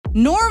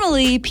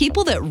Normally,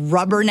 people that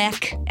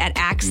rubberneck at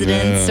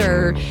accidents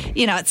or,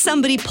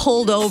 somebody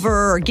pulled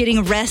over or getting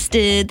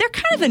arrested, they're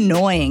kind of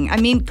annoying. I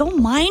mean, go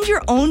mind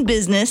your own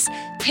business,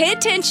 pay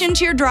attention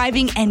to your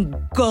driving, and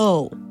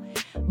go.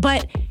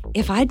 But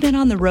if I'd been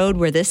on the road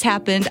where this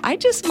happened, I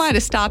just might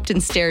have stopped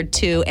and stared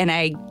too, and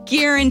I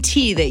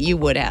guarantee that you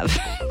would have,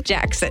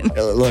 Jackson.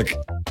 Look,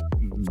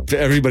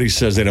 everybody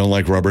says they don't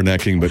like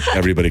rubbernecking, but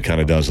everybody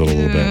kind of does it a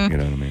little bit, you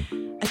know what I mean?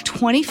 A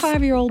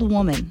 25-year-old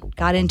woman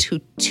got into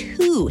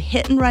 2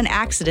 hit-and-run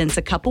accidents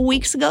a couple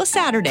weeks ago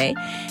Saturday.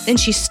 Then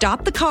she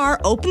stopped the car,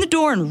 opened the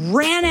door, and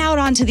ran out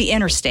onto the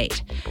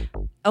interstate.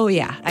 Oh,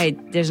 yeah,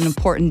 there's an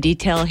important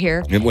detail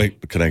here.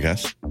 Wait, could I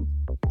guess?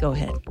 Go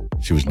ahead.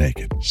 She was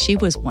naked. She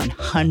was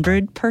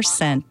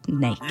 100%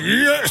 naked.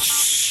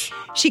 Yes!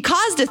 She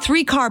caused a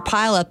 3-car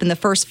pileup in the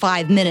first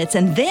 5 minutes,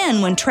 and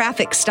then when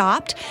traffic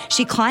stopped,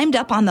 she climbed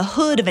up on the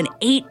hood of an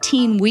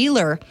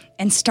 18-wheeler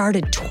and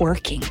started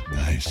twerking.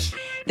 Nice.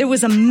 There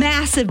was a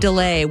massive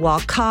delay while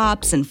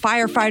cops and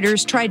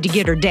firefighters tried to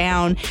get her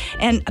down.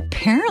 And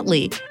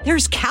apparently,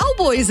 there's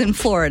cowboys in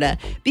Florida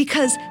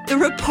because the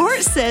report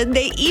said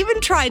they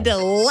even tried to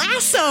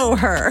lasso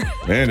her.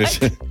 Man,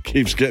 it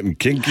keeps getting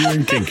kinkier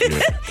and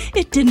kinkier.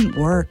 It didn't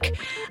work.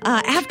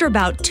 After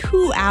about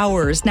 2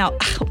 hours, now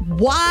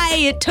why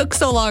it took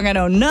so long, I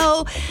don't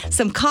know.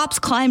 Some cops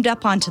climbed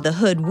up onto the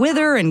hood with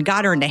her and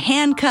got her into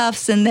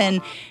handcuffs, and then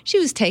she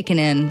was taken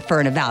in for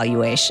an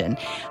evaluation.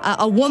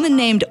 A woman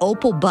named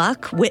Opal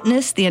Buck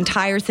witnessed the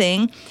entire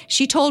thing.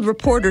 She told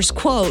reporters,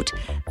 quote,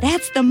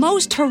 "That's the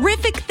most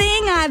horrific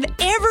thing I've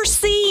ever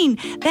seen.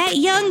 That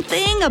young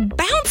thing a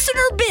bouncing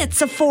her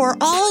bits afore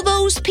all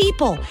those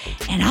people.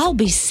 And I'll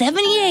be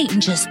 78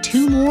 in just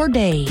 2 more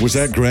days." Was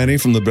that Granny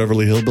from the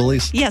Beverly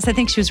Hillbillies? Yes, I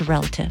think she was a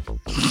relative.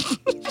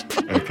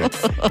 Okay.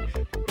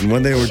 And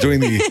when they were doing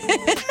the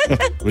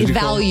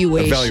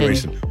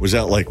evaluation, was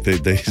that like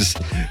they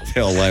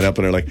all line up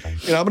and they're like,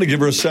 I'm going to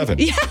give her a 7.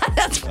 Yeah,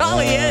 that's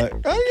probably it. You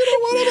know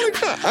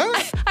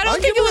what? I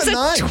don't think it was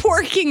a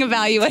twerking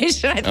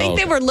evaluation. I think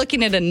they were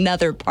looking at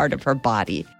another part of her body.